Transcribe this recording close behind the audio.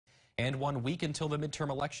And 1 week until the midterm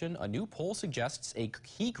election, a new poll suggests a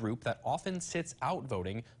key group that often sits out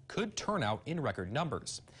voting could turn out in record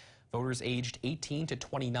numbers. Voters aged 18 to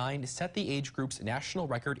 29 set the age group's national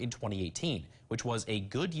record in 2018, which was a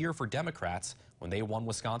good year for Democrats when they won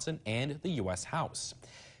Wisconsin and the U.S. House.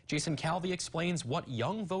 Jason Calvi explains what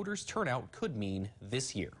young voters' turnout could mean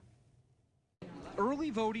this year. Early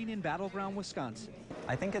voting in battleground Wisconsin.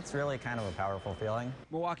 I think it's really kind of a powerful feeling.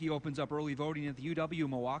 Milwaukee opens up early voting at the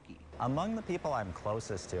UW-Milwaukee. Among the people I'm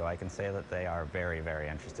closest to, I can say that they are very, very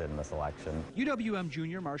interested in this election. UWM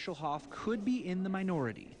junior Marshall Hoff could be in the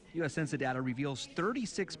minority. U.S. Census data reveals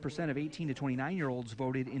 36% of 18 to 29-year-olds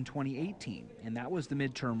voted in 2018, and that was the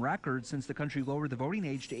midterm record since the country lowered the voting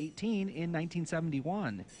age to 18 in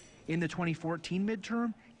 1971. In the 2014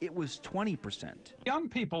 midterm, it was 20%. Young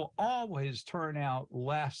people always turn out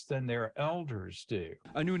less than their elders do.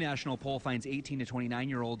 A new national poll finds 18 to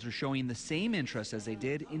 29-year-olds are showing the same interest as they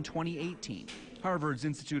did in 2018. Harvard's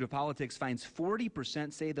Institute of Politics finds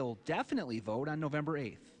 40% say they'll definitely vote on November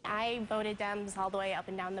 8th. I voted Dems all the way up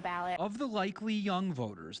and down the ballot. Of the likely young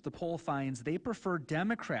voters, the poll finds they prefer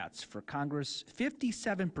Democrats for Congress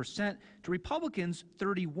 57% to Republicans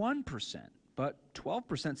 31%. But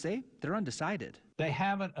 12% say they're undecided. They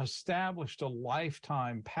haven't established a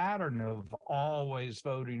lifetime pattern of always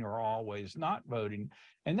voting or always not voting.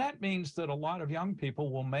 And that means that a lot of young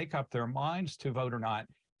people will make up their minds to vote or not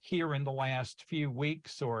here in the last few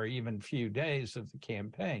weeks or even few days of the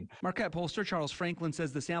campaign. Marquette pollster Charles Franklin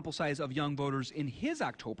says the sample size of young voters in his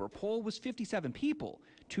October poll was 57 people,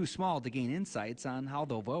 too small to gain insights on how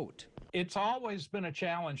they'll vote. It's always been a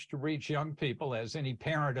challenge to reach young people, as any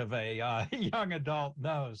parent of a young adult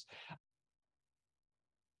knows.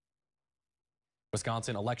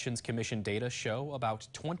 Wisconsin Elections Commission data show about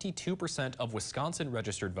 22% of Wisconsin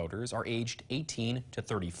registered voters are aged 18 to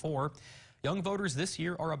 34. Young voters this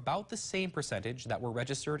year are about the same percentage that were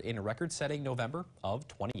registered in record-setting November of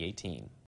 2018.